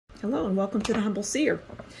Hello and welcome to the Humble Seer.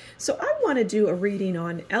 So I want to do a reading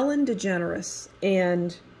on Ellen DeGeneres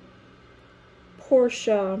and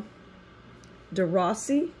Portia de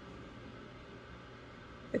Rossi.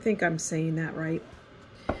 I think I'm saying that right.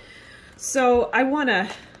 So I want to,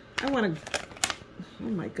 oh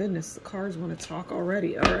my goodness, the cards want to talk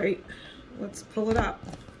already. All right, let's pull it up.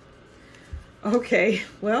 Okay,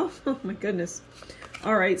 well, oh my goodness.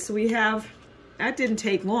 All right, so we have, that didn't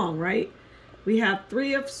take long, right? We have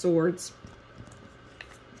Three of Swords,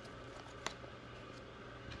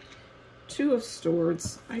 Two of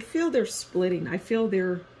Swords. I feel they're splitting. I feel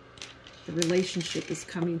the relationship is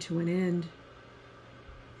coming to an end.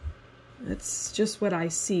 That's just what I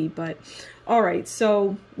see. But all right,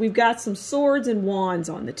 so we've got some swords and wands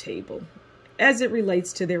on the table as it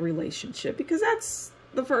relates to their relationship, because that's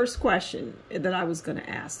the first question that I was going to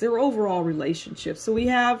ask, their overall relationship. So we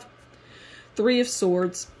have Three of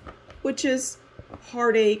Swords, which is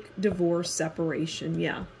heartache, divorce, separation.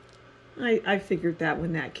 Yeah, I figured that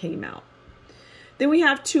when that came out. Then we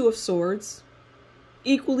have Two of Swords,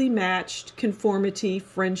 equally matched, conformity,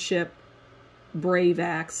 friendship, brave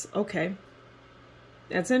acts. Okay,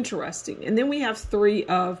 that's interesting. And then we have Three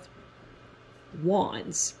of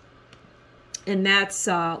Wands, and that's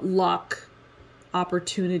luck,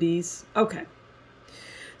 opportunities. Okay,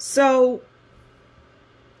 so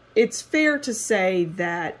it's fair to say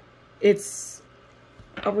that it's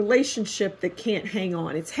a relationship that can't hang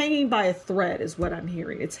on. It's hanging by a thread is what I'm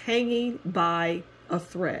hearing. It's hanging by a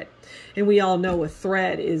thread. And we all know a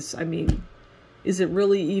thread is, I mean, is it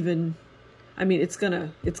really even, I mean, it's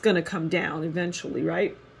gonna come down eventually,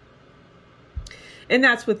 right? And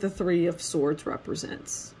that's what the Three of Swords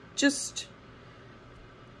represents. Just,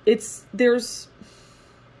 there's,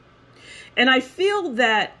 and I feel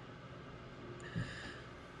that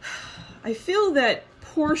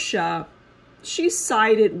Portia, she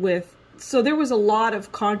sided with, so there was a lot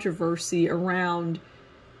of controversy around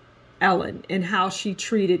Ellen and how she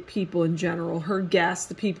treated people in general, her guests,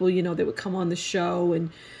 the people, you know, that would come on the show. And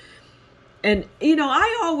you know,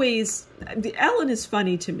 Ellen is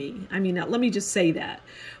funny to me. I mean, let me just say that.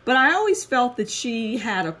 But I always felt that she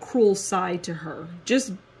had a cruel side to her,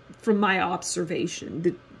 just from my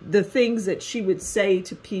observation. The things that she would say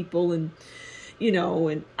to people, and you know,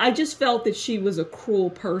 and I just felt that she was a cruel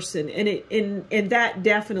person, and that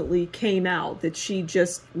definitely came out, that she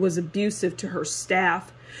just was abusive to her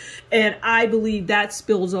staff. And I believe that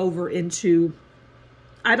spills over into,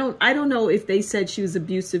 I don't know if they said she was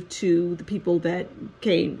abusive to the people that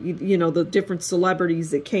came, you know, the different celebrities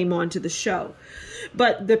that came onto the show.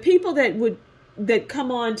 But the people that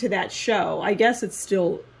come on to that show, I guess it's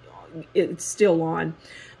still on.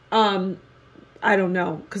 I don't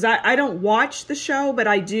know, because I don't watch the show, but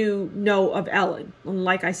I do know of Ellen. And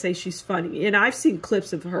like I say, she's funny. And I've seen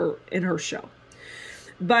clips of her in her show.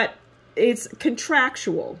 But it's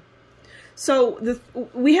contractual. So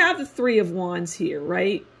we have the Three of Wands here,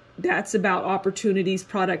 right? That's about opportunities,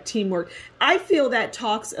 product, teamwork. I feel that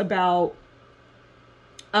talks about,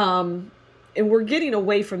 and we're getting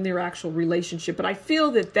away from their actual relationship, but I feel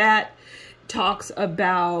that talks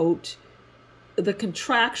about the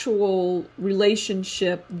contractual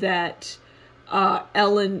relationship that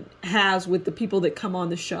Ellen has with the people that come on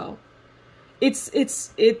the show.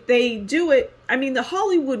 They do it. I mean, the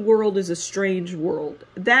Hollywood world is a strange world.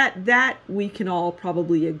 That we can all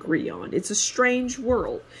probably agree on. It's a strange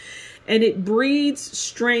world, and it breeds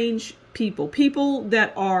strange people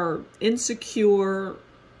that are insecure,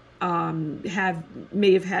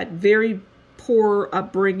 may have had very poor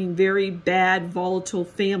upbringing, very bad, volatile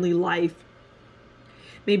family life.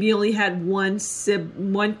 Maybe only had one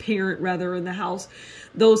parent rather in the house,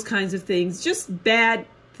 those kinds of things, just bad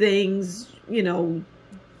things, you know,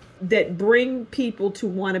 that bring people to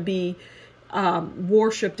want to be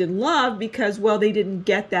worshipped and loved because, well, they didn't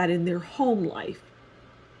get that in their home life.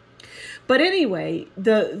 But anyway,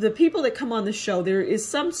 the people that come on the show, there is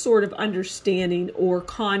some sort of understanding or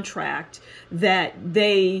contract that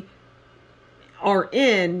they are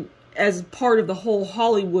in as part of the whole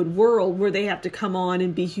Hollywood world, where they have to come on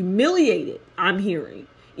and be humiliated, I'm hearing,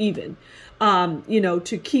 even, you know,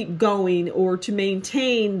 to keep going or to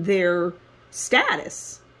maintain their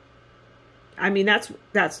status. I mean, that's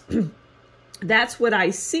what I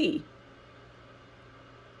see.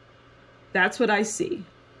 That's what I see.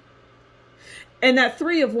 And that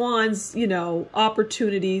Three of Wands, you know,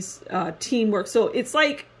 opportunities, teamwork. So it's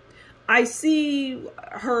like, I see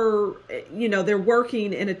her, you know, they're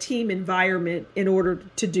working in a team environment in order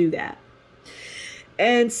to do that.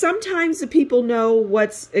 And sometimes the people know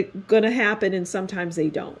what's going to happen and sometimes they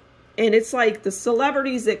don't. And it's like the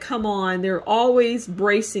celebrities that come on, they're always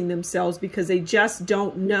bracing themselves because they just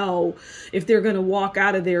don't know if they're going to walk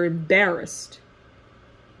out of there embarrassed.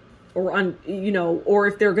 Or or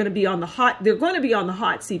if they're going to be on the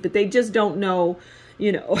hot seat, but they just don't know,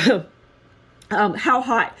 how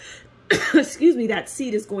hot, excuse me, that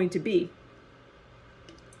seat is going to be.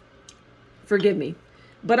 Forgive me,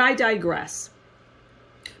 but I digress.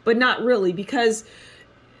 But not really, because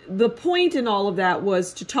the point in all of that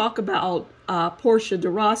was to talk about Portia de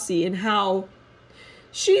Rossi and how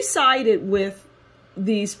she sided with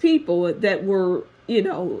these people that were,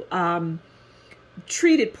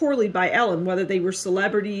 treated poorly by Ellen, whether they were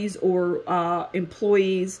celebrities or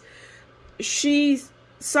employees. She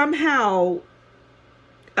somehow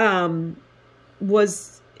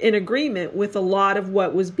was in agreement with a lot of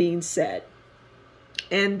what was being said.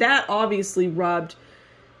 And that obviously rubbed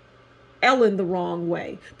Ellen the wrong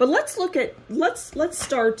way. But let's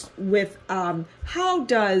start with how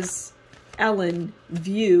does Ellen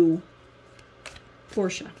view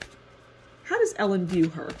Portia? How does Ellen view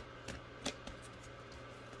her?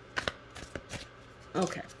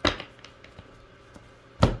 Okay.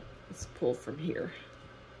 Let's pull from here.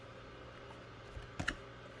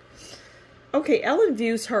 Okay, Ellen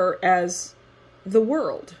views her as the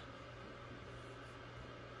world.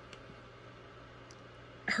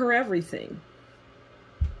 Her everything.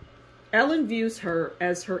 Ellen views her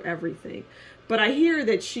as her everything. But I hear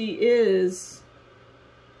that she is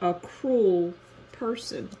a cruel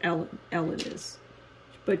person, Ellen is.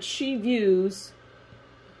 But she views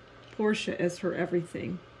Portia as her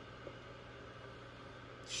everything.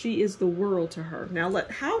 She is the world to her. Now,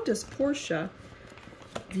 how does Portia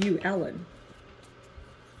view Ellen?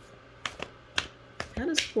 How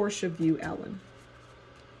does Portia view Ellen?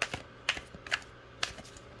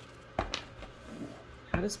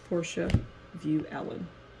 How does Portia view Ellen?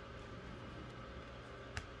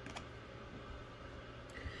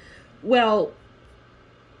 Well,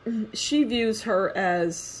 she views her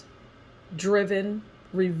as driven,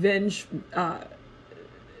 revenge,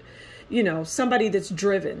 somebody that's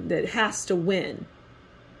driven, that has to win,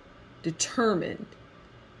 determined,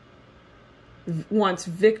 wants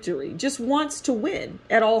victory, just wants to win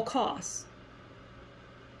at all costs.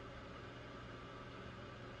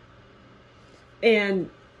 And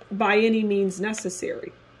by any means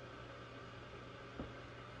necessary.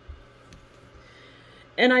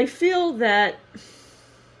 And I feel that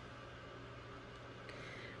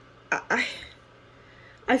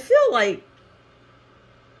I feel like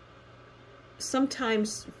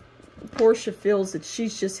sometimes Portia feels that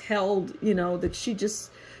she's just held, that she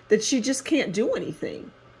just can't do anything.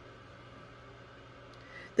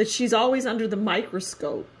 That she's always under the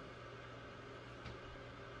microscope.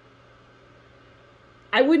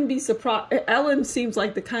 I wouldn't be surprised. Ellen seems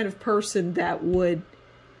like the kind of person that would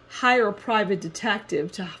hire a private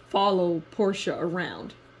detective to follow Portia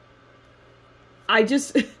around. I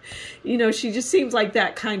just, she just seems like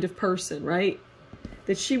that kind of person, right?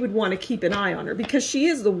 That she would want to keep an eye on her because she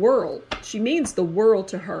is the world. She means the world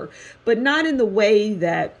to her, but not in the way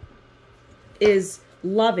that is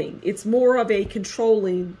loving. It's more of a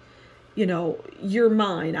controlling, you're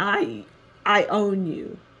mine. I own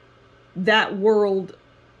you. That world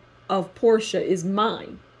of Portia is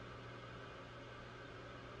mine.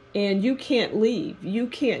 And you can't leave. You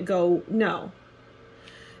can't go, no.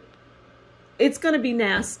 It's going to be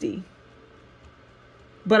nasty.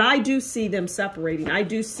 But I do see them separating. I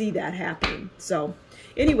do see that happening. So,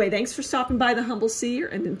 anyway, thanks for stopping by the Humble Seer.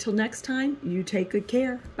 And until next time, you take good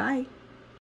care. Bye.